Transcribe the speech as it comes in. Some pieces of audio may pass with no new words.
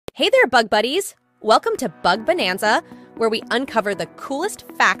Hey there, bug buddies! Welcome to Bug Bonanza, where we uncover the coolest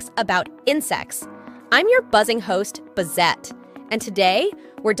facts about insects. I'm your buzzing host, Buzzette, and today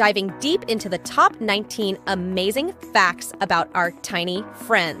we're diving deep into the top 19 amazing facts about our tiny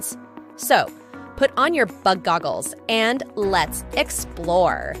friends. So, put on your bug goggles and let's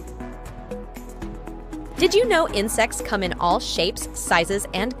explore. Did you know insects come in all shapes, sizes,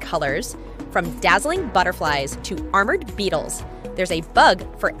 and colors? From dazzling butterflies to armored beetles, there's a bug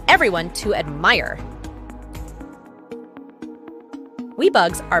for everyone to admire. We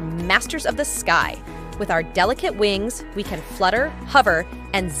bugs are masters of the sky. With our delicate wings, we can flutter, hover,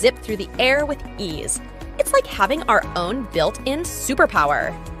 and zip through the air with ease. It's like having our own built-in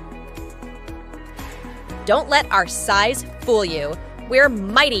superpower. Don't let our size fool you. We're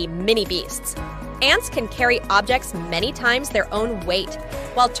mighty mini beasts. Ants can carry objects many times their own weight,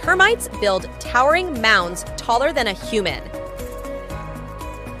 while termites build towering mounds taller than a human.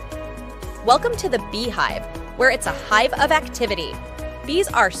 Welcome to the Beehive, where it's a hive of activity. Bees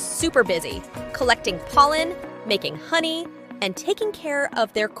are super busy, collecting pollen, making honey, and taking care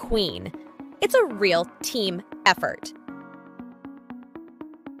of their queen. It's a real team effort.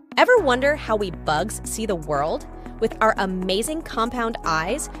 Ever wonder how we bugs see the world? With our amazing compound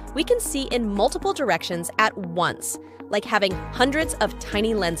eyes, we can see in multiple directions at once, like having hundreds of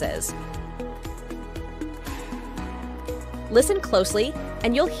tiny lenses. Listen closely,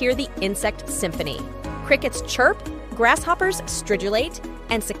 and you'll hear the insect symphony. Crickets chirp, grasshoppers stridulate,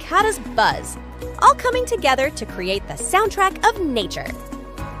 and cicadas buzz, all coming together to create the soundtrack of nature.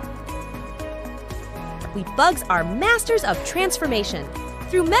 We bugs are masters of transformation.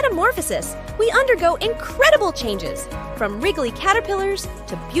 Through metamorphosis, we undergo incredible changes, from wriggly caterpillars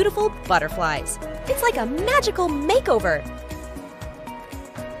to beautiful butterflies. It's like a magical makeover.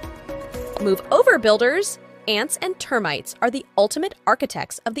 Move over, builders! Ants and termites are the ultimate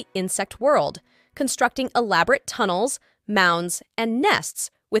architects of the insect world, constructing elaborate tunnels, mounds, and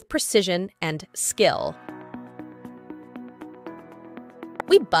nests with precision and skill.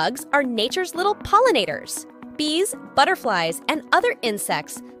 We bugs are nature's little pollinators. Bees, butterflies, and other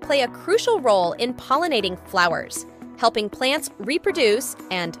insects play a crucial role in pollinating flowers, helping plants reproduce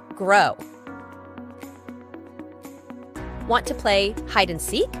and grow. Want to play hide and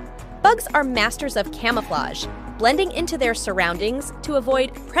seek? Bugs are masters of camouflage, blending into their surroundings to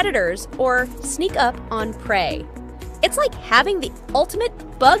avoid predators or sneak up on prey. It's like having the ultimate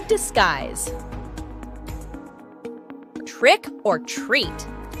bug disguise. Trick or treat.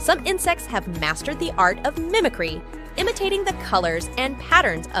 Some insects have mastered the art of mimicry, imitating the colors and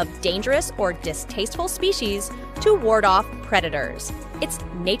patterns of dangerous or distasteful species to ward off predators. It's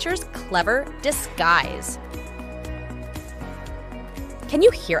nature's clever disguise. Can you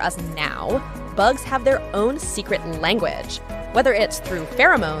hear us now? Bugs have their own secret language. Whether it's through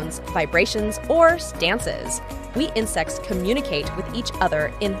pheromones, vibrations, or stances, we insects communicate with each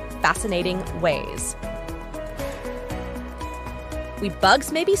other in fascinating ways. We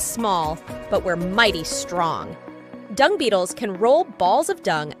bugs may be small, but we're mighty strong. Dung beetles can roll balls of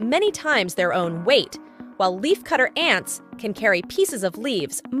dung many times their own weight, while leafcutter ants can carry pieces of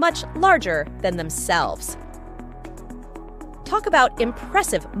leaves much larger than themselves. Talk about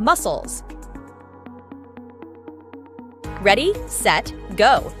impressive muscles. Ready, set,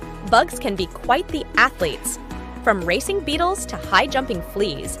 go. Bugs can be quite the athletes. From racing beetles to high-jumping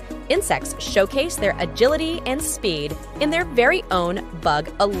fleas, insects showcase their agility and speed in their very own Bug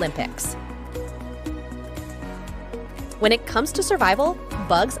Olympics. When it comes to survival,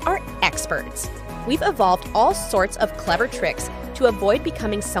 bugs are experts. We've evolved all sorts of clever tricks to avoid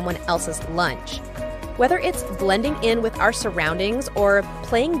becoming someone else's lunch. Whether it's blending in with our surroundings or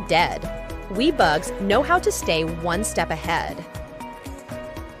playing dead, we bugs know how to stay one step ahead.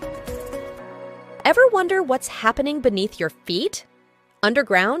 Ever wonder what's happening beneath your feet?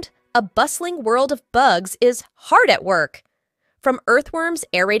 Underground, a bustling world of bugs is hard at work. From earthworms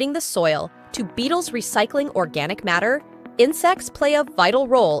aerating the soil to beetles recycling organic matter, insects play a vital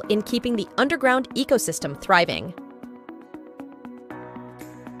role in keeping the underground ecosystem thriving.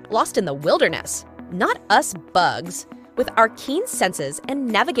 Lost in the wilderness? Not us bugs. With our keen senses and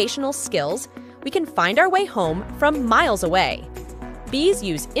navigational skills, we can find our way home from miles away. Bees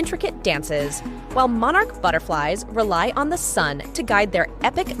use intricate dances, while monarch butterflies rely on the sun to guide their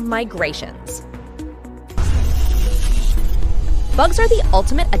epic migrations. Bugs are the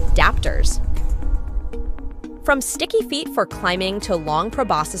ultimate adapters. From sticky feet for climbing to long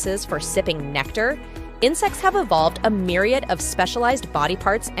proboscises for sipping nectar, insects have evolved a myriad of specialized body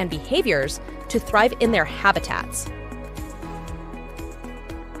parts and behaviors to thrive in their habitats.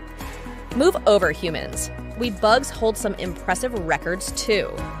 Move over, humans. We bugs hold some impressive records too.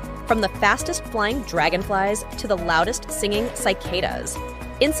 From the fastest flying dragonflies to the loudest singing cicadas,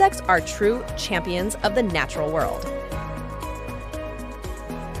 insects are true champions of the natural world.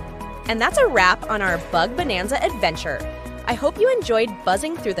 And that's a wrap on our Bug Bonanza adventure. I hope you enjoyed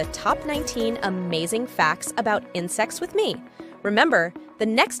buzzing through the top 19 amazing facts about insects with me. Remember, the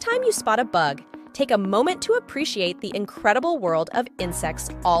next time you spot a bug, take a moment to appreciate the incredible world of insects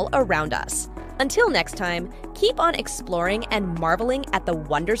all around us. Until next time, keep on exploring and marveling at the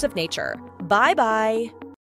wonders of nature. Bye-bye!